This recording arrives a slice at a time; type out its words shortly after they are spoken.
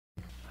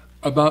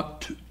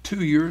About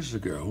 2 years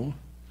ago,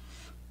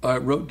 I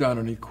wrote down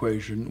an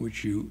equation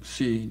which you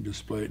see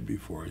displayed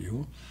before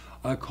you.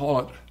 I call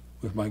it,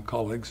 with my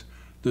colleagues,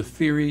 the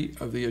theory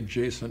of the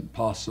adjacent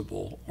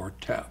possible, or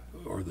TAP,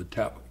 or the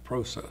TAP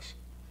process.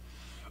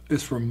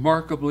 It's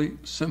remarkably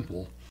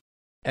simple.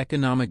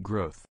 Economic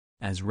growth,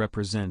 as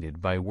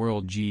represented by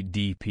world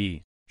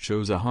GDP,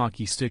 shows a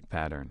hockey stick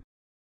pattern.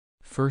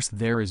 First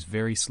there is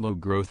very slow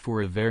growth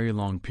for a very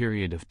long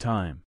period of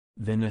time,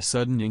 then a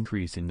sudden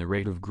increase in the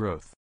rate of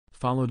growth,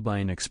 followed by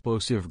an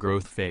explosive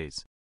growth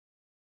phase.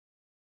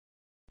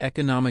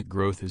 Economic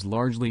growth is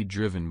largely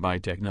driven by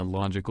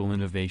technological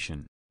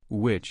innovation,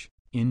 which,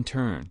 in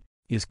turn,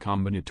 is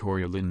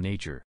combinatorial in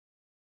nature.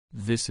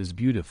 This is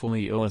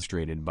beautifully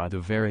illustrated by the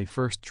very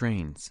first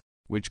trains,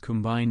 which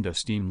combined a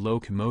steam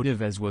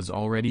locomotive as was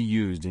already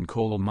used in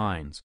coal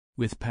mines,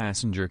 with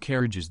passenger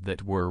carriages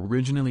that were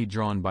originally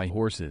drawn by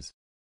horses.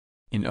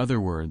 In other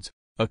words,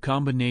 a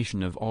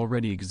combination of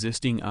already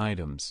existing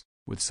items,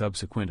 with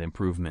subsequent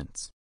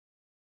improvements.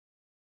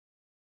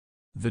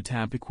 The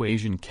TAP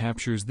equation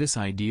captures this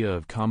idea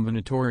of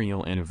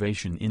combinatorial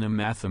innovation in a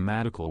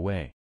mathematical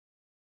way.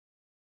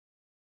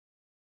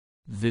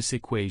 This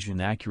equation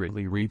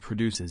accurately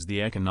reproduces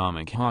the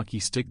economic hockey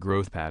stick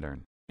growth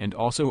pattern, and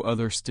also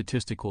other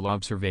statistical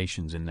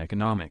observations in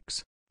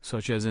economics,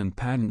 such as in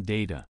patent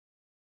data.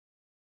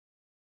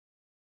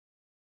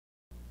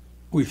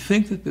 We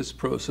think that this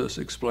process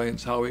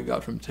explains how we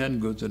got from 10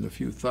 goods and a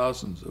few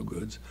thousands of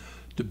goods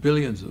to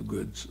billions of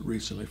goods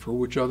recently, for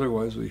which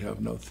otherwise we have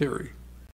no theory.